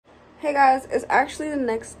Hey guys, it's actually the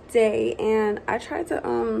next day and I tried to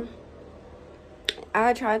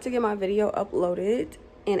get my video uploaded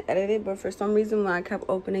and edited, but for some reason when I kept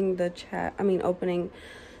opening the opening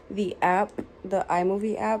the app, the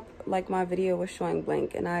iMovie app, like my video was showing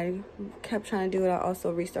blank and I kept trying to do it. I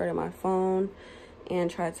also restarted my phone and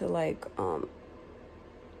tried to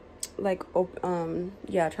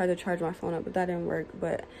tried to charge my phone up, but that didn't work.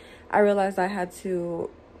 But I realized I had to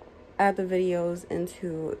add the videos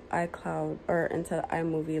into iCloud or into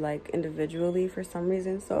iMovie like individually for some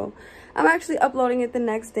reason. So I'm actually uploading it the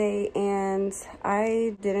next day, and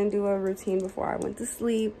I didn't do a routine before I went to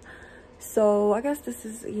sleep. So I guess this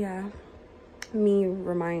is, me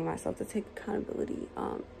reminding myself to take accountability.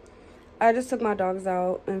 I just took my dogs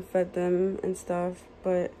out and fed them and stuff,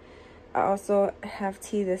 but I also have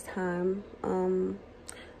tea this time.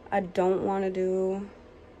 I don't want to do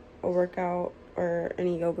a workout or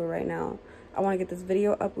any yoga right now. I want to get this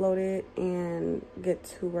video uploaded and get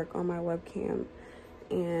to work on my webcam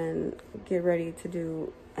and get ready to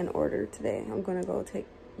do an order today. I'm gonna go take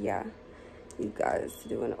you guys to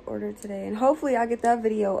do an order today, and hopefully I get that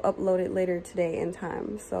video uploaded later today in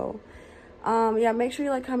time. So make sure you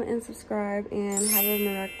like, comment, and subscribe, and have a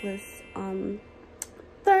miraculous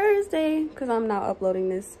Thursday, because I'm now uploading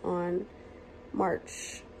this on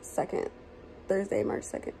March 2nd, Thursday, March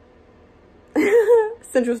 2nd.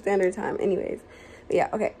 Central Standard Time. Anyways, but yeah,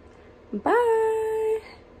 okay, bye.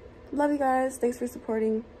 Love you guys. Thanks for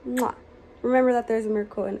supporting. Mwah. Remember that there's a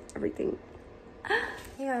miracle in everything.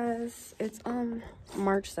 Hey guys, it's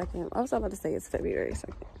March 2nd. I was about to say it's February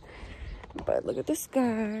 2nd, but look at the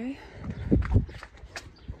sky.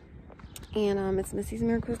 And it's Missy's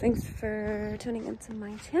Miracles. Thanks for tuning into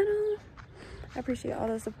my channel. I appreciate all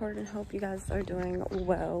the support and hope you guys are doing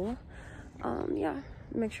well.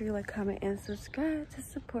 Make sure you like, comment, and subscribe to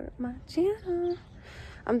support my channel.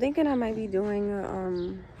 I'm thinking I might be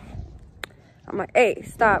doing hey,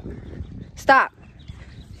 stop.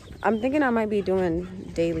 I'm thinking I might be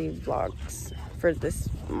doing daily vlogs for this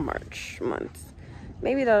March month.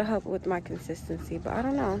 Maybe that'll help with my consistency, but I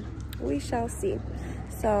don't know. We shall see.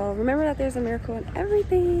 So remember that there's a miracle in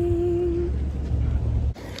everything.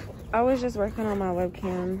 I was just working on my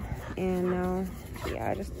webcam, and now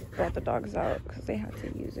I just brought the dogs out because they had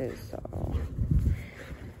to use it. So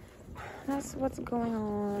that's what's going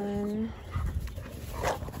on.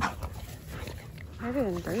 They're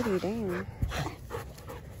getting dirty, dang.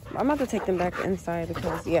 I'm about to take them back inside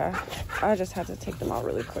because I just had to take them out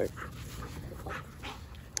really quick.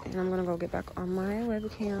 And I'm gonna go get back on my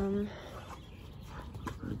webcam.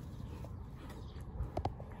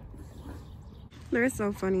 They're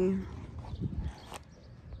so funny.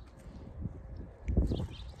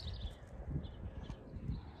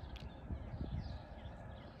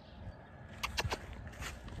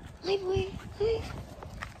 Hi, boy. Hi.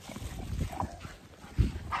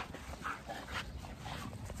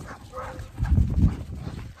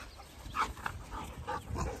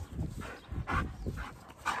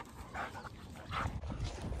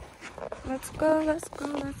 Let's go, let's go,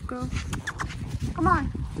 let's go. Come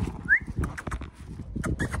on.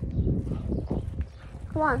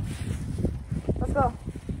 Come on. Let's go.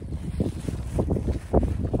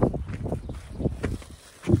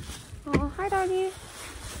 Oh, hi, doggy.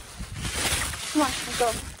 Come on, let's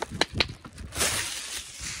go.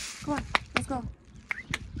 Come on, let's go.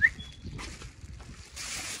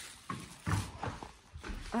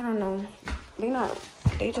 I don't know.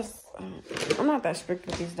 I'm not that strict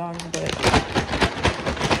with these dogs, but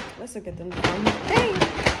let's look at them. Hey,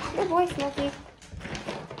 good boy, Smokey.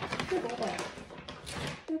 Good boy.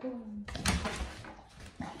 Good boy.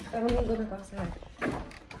 I don't need to look outside.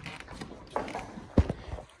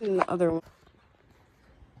 And the other one.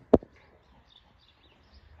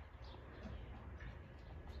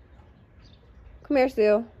 Come here,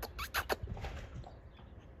 Seal.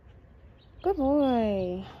 Good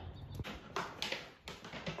boy.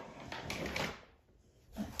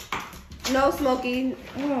 No, Smokey.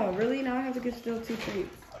 Oh, really? Now I have to get Still 2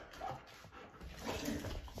 treats.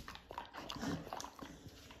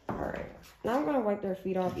 Alright. Now I'm going to wipe their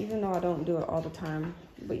feet off, even though I don't do it all the time.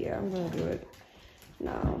 But yeah, I'm going to do it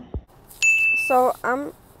now. So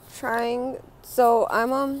I'm trying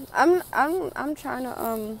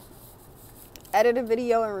to edit a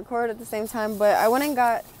video and record at the same time, but I went and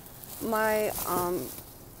got my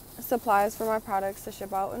supplies for my products to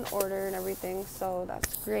ship out an order and everything, so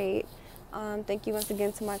that's great. Thank you once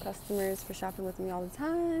again to my customers for shopping with me all the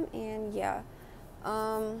time. And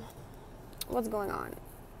what's going on?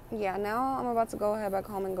 Now I'm about to go head back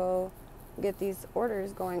home and go get these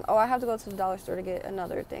orders going. Oh, I have to go to the dollar store to get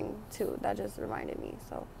another thing too. That just reminded me.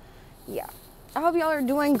 So yeah, I hope y'all are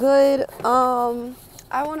doing good.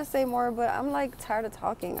 I want to say more, but I'm like tired of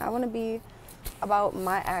talking. I want to be about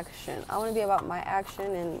my action. I want to be about my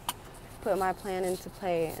action and put my plan into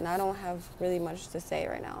play, and I don't have really much to say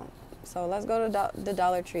right now. So let's go to the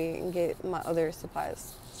Dollar Tree and get my other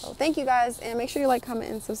supplies. So thank you guys, and make sure you like,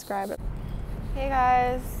 comment, and subscribe. Hey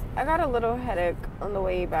guys, I got a little headache on the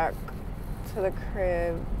way back to the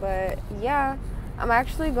crib, but yeah, I'm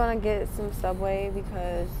actually gonna get some Subway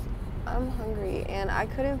because I'm hungry, and I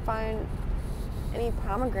couldn't find any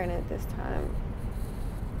pomegranate this time.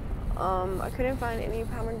 I couldn't find any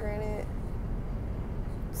pomegranate,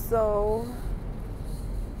 so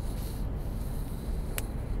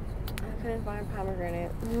I couldn't find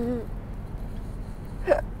pomegranate.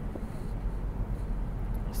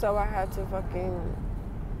 So I had to fucking,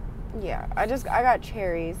 yeah, I got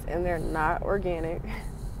cherries, and they're not organic.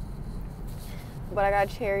 But I got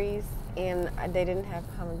cherries, and they didn't have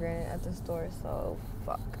pomegranate at the store, so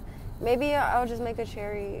fuck. Maybe I'll just make a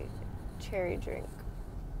cherry drink.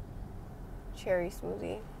 Cherry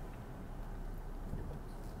smoothie.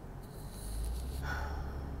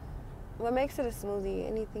 What makes it a smoothie?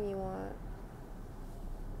 Anything you want.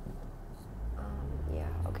 Yeah,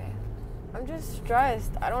 okay. I'm just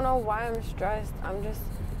stressed. I don't know why I'm stressed. I'm just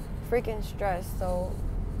freaking stressed. So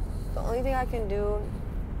the only thing I can do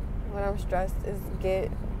when I'm stressed is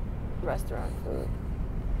get restaurant food.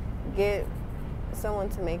 Get someone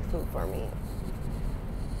to make food for me.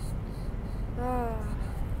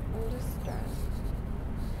 I'm just stressed.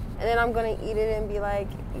 And then I'm gonna eat it and be like,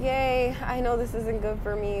 yay, I know this isn't good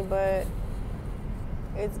for me, but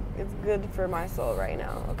it's good for my soul right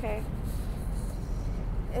now, okay?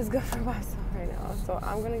 It's good for my soul right now. So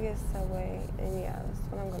I'm gonna get Subway, and yeah, that's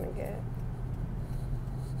what I'm gonna get.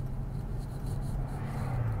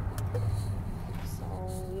 So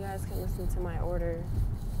you guys can listen to my order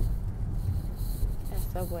at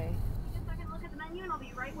Subway. Just so I can look at the menu, and I'll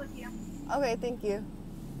be right with you. Okay, thank you.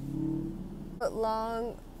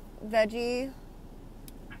 Long veggie.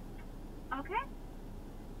 Okay.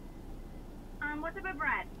 What type of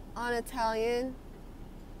bread? On Italian.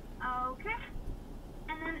 Okay.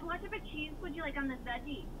 And then what type of cheese would you like on this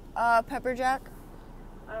veggie? Pepper jack.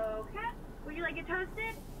 Okay. Would you like it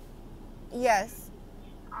toasted? Yes.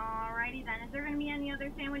 Alrighty then. Is there going to be any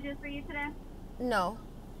other sandwiches for you today? No.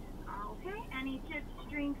 Okay. Any chips,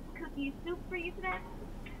 drinks, cookies, soup for you today?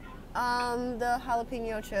 The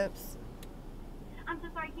jalapeno chips. I'm so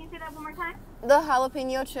sorry. Can you say that one more time? The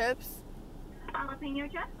jalapeno chips. Jalapeno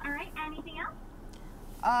chips. Alright. Anything else?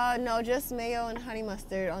 No, just mayo and honey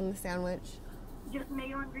mustard on the sandwich. Just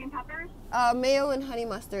mayo and green peppers? Mayo and honey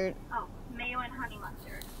mustard. Oh, mayo and honey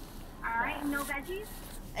mustard. Alright. No veggies?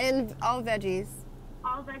 And all veggies.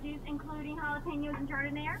 All veggies, including jalapenos and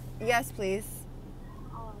giardiniera? Yes, please.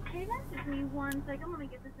 Okay then, just give me 1 second. Let me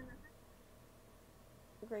get this in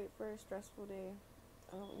the... Great for a stressful day.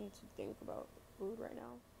 I don't need to think about food right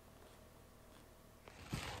now.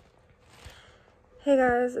 Hey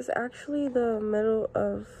guys, it's actually the middle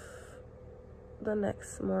of the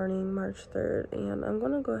next morning, March 3rd, and I'm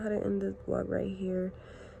gonna go ahead and end this vlog right here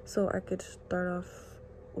so I could start off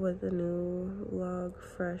with a new vlog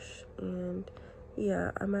fresh. And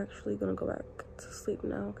yeah, I'm actually gonna go back to sleep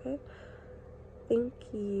now, okay? Thank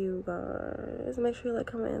you guys. Make sure you like,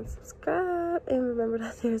 comment, and subscribe, and remember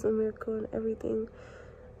that there's a miracle in everything.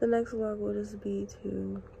 The next vlog will just be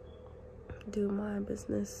to do my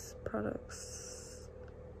business products,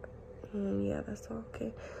 and yeah, that's all.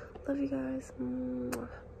 Okay, love you guys. Mwah.